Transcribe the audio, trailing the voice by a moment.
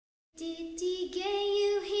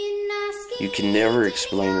You can never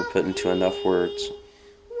explain or put into enough words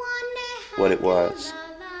what it was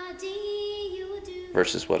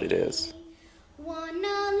versus what it is.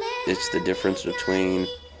 It's the difference between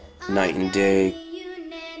night and day.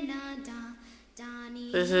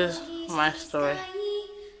 This is my story.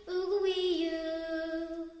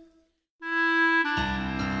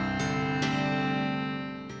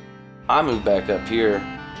 I moved back up here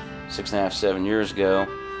 6.5, 7 years ago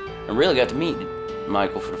and really got to meet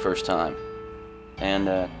Michael for the first time.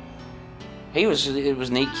 And it was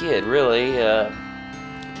a neat kid, really.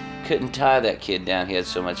 Couldn't tie that kid down, he had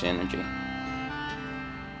so much energy.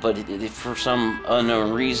 But for some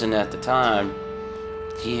unknown reason at the time,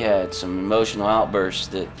 he had some emotional outbursts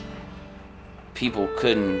that people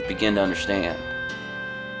couldn't begin to understand.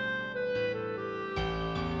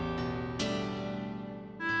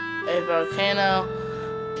 A volcano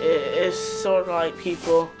is sort of like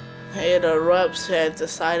people. It erupts at the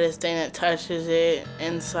slightest thing that touches it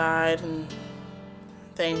inside and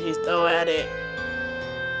things you throw at it.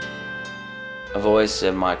 I've always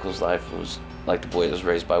said Michael's life was like the boy that was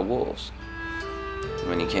raised by wolves.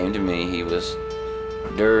 When he came to me, he was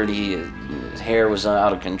dirty, his hair was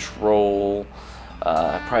out of control.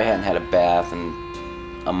 I probably hadn't had a bath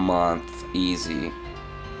in a month, easy.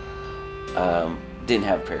 Didn't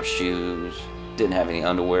have a pair of shoes, didn't have any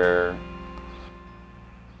underwear,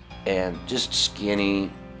 and just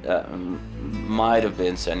skinny, might have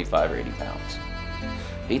been 75 or 80 pounds.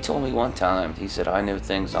 He told me one time, he said, "I know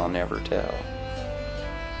things I'll never tell."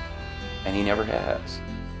 And he never has.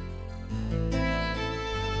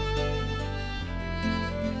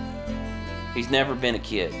 He's never been a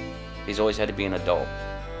kid. He's always had to be an adult.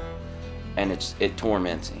 And it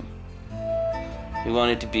torments him. He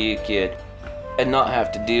wanted to be a kid and not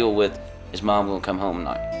have to deal with, is mom gonna come home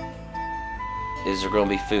tonight? Is there gonna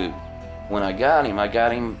be food? When I got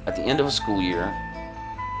him at the end of a school year.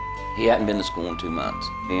 He hadn't been to school in 2 months.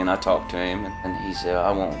 And I talked to him and he said,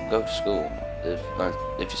 "I won't go to school. If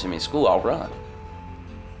you send me to school, I'll run."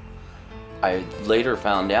 I later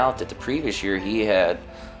found out that the previous year he had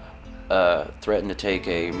threatened to take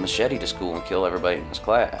a machete to school and kill everybody in his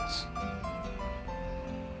class.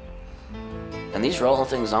 And these are all the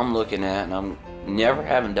things I'm looking at, and I'm never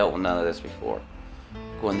having dealt with none of this before.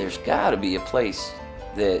 When there's got to be a place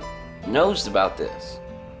that knows about this.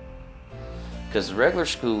 Because the regular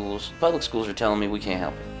schools, public schools, are telling me we can't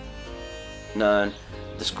help it. None.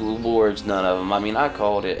 The school boards, none of them. I mean, I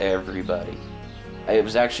called it everybody. It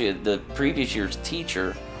was actually the previous year's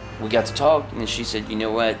teacher. We got to talk, and she said, "You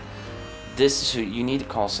know what? This is who you need to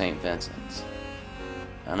call St. Vincent's."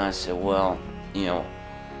 And I said, "Well, you know,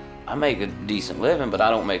 I make a decent living, but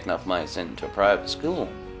I don't make enough money to send him to a private school."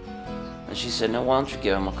 And she said, "No, why don't you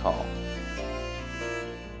give him a call?"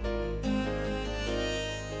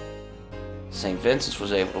 St. Vincent's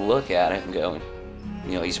was able to look at it and go,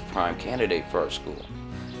 "You know, he's a prime candidate for our school.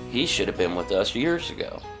 He should have been with us years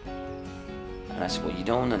ago." And I said, "Well, you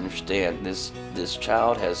don't understand. This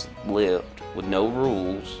child has lived with no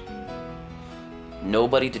rules,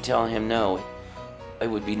 nobody to tell him no. It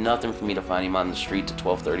would be nothing for me to find him on the streets at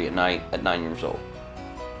 12:30 at night at 9 years old,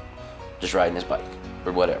 just riding his bike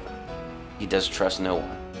or whatever. He doesn't trust no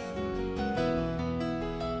one."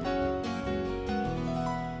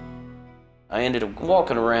 I ended up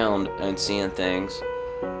walking around and seeing things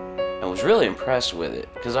and was really impressed with it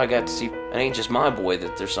because I got to see it ain't just my boy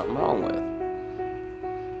that there's something wrong with.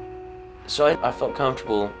 So I felt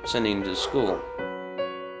comfortable sending him to school.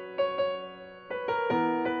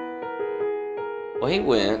 Well, he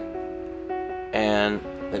went, and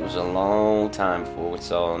it was a long time before we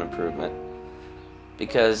saw an improvement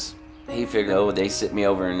because he figured, "Oh, they sit me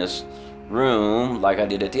over in this room like I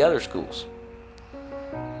did at the other schools."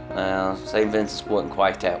 Well, St. Vincent's wasn't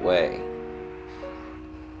quite that way.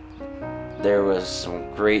 There was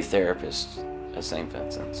some great therapists at St.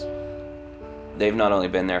 Vincent's. They've not only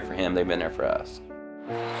been there for him, they've been there for us.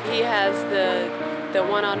 He has the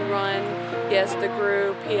one-on-one, he has the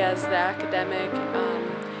group, he has the academic.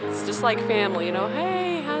 It's just like family, you know,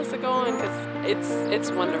 "Hey, how's it going?" Because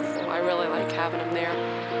it's wonderful. I really like having him there.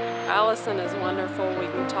 Allison is wonderful. We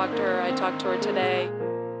can talk to her. I talked to her today.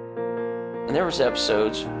 And there was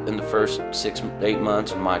episodes in the first 6, 8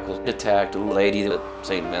 months when Michael attacked a lady at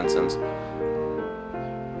St. Vincent's.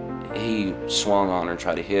 He swung on her and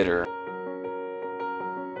tried to hit her.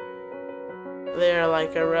 They're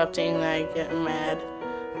like erupting, like getting mad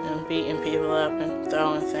and beating people up and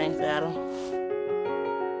throwing things at them.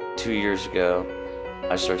 2 years ago,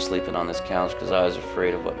 I started sleeping on this couch because I was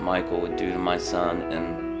afraid of what Michael would do to my son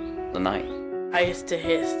in the night. I used to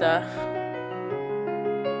hit stuff.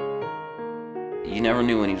 You never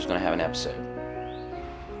knew when he was going to have an episode.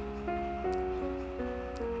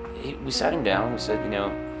 We sat him down and we said, you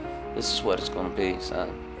know, this is what it's going to be,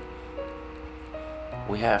 son.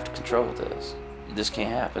 We have to control this. This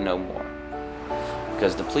can't happen no more.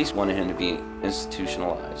 Because the police wanted him to be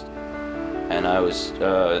institutionalized. And I will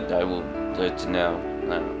let to know,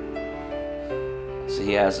 no. So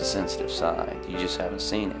he has a sensitive side. You just haven't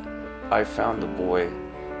seen it. I found the boy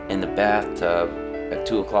in the bathtub at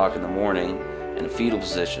 2 o'clock in the morning in a fetal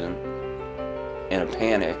position, in a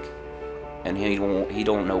panic, and he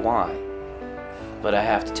don't know why. But I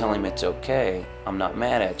have to tell him it's okay. I'm not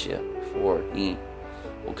mad at you before he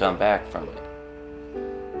will come back from it.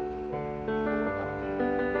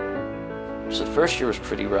 So the first year was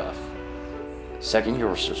pretty rough. The second year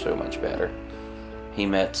was so much better. He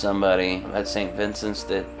met somebody at St. Vincent's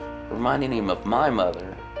that reminded him of my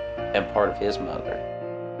mother and part of his mother.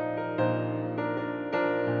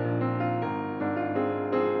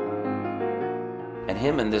 And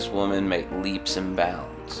him and this woman make leaps and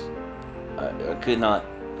bounds. I could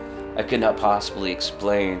not possibly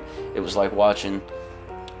explain. It was like watching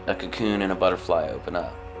a cocoon and a butterfly open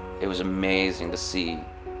up. It was amazing to see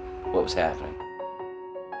what was happening.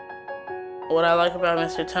 What I like about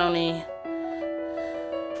Mr. Tony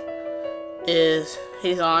is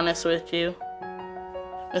he's honest with you.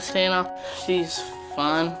 Miss Tina, she's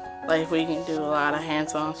fun. Like, we can do a lot of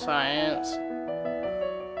hands-on science.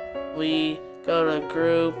 We go to a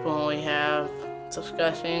group and we have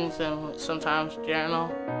discussions and sometimes journal.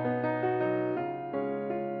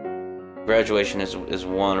 Graduation is a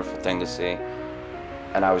wonderful thing to see.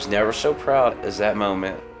 And I was never so proud as that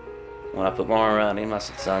moment when I put my arm around him. I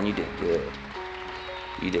said, son, you did good.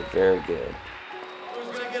 You did very good.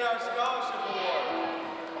 Who's going to get our scholarship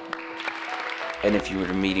award? And if you were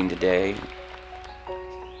to meet him today,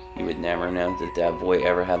 you would never know that that boy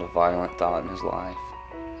ever had a violent thought in his life.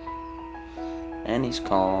 And he's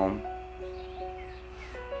calm.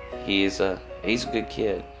 He's a good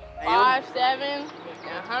kid. 5'7", and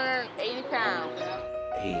 180 pounds.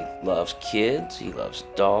 He loves kids. He loves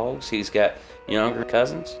dogs. He's got younger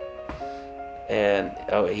cousins. And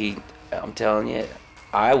I'm telling you,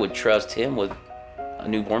 I would trust him with a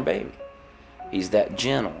newborn baby. He's that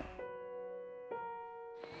gentle.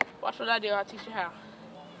 Watch what I do. I'll teach you how.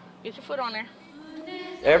 Get your foot on there.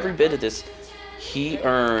 Every bit of this, he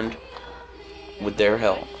earned with their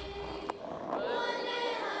help.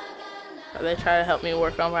 They try to help me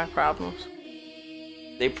work on my problems.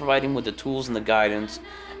 They provide him with the tools and the guidance,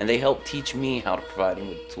 and they help teach me how to provide him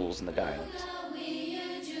with the tools and the guidance.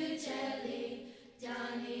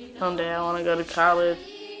 Someday I want to go to college.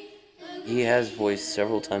 He has voiced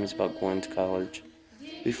several times about going to college.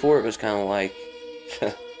 Before it was kind of like,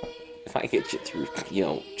 if I get you through,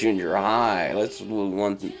 junior high, let's move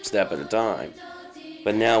one step at a time.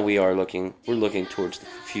 But now we're looking towards the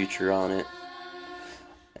future on it.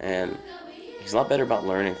 And he's a lot better about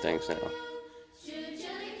learning things now.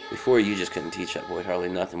 Before, you just couldn't teach that boy hardly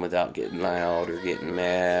nothing without getting loud or getting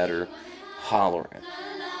mad or hollering.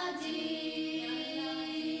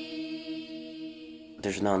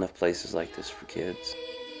 There's not enough places like this for kids.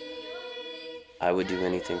 I would do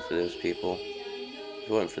anything for those people. If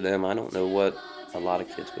it wasn't for them, I don't know what a lot of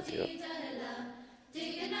kids would do.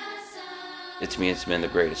 To me, it's been the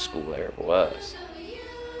greatest school there ever was.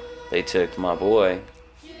 They took my boy,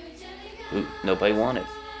 who nobody wanted,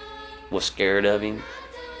 was scared of him,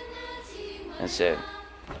 and said,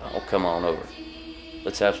 oh, come on over.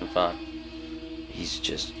 Let's have some fun. He's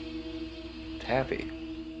just happy.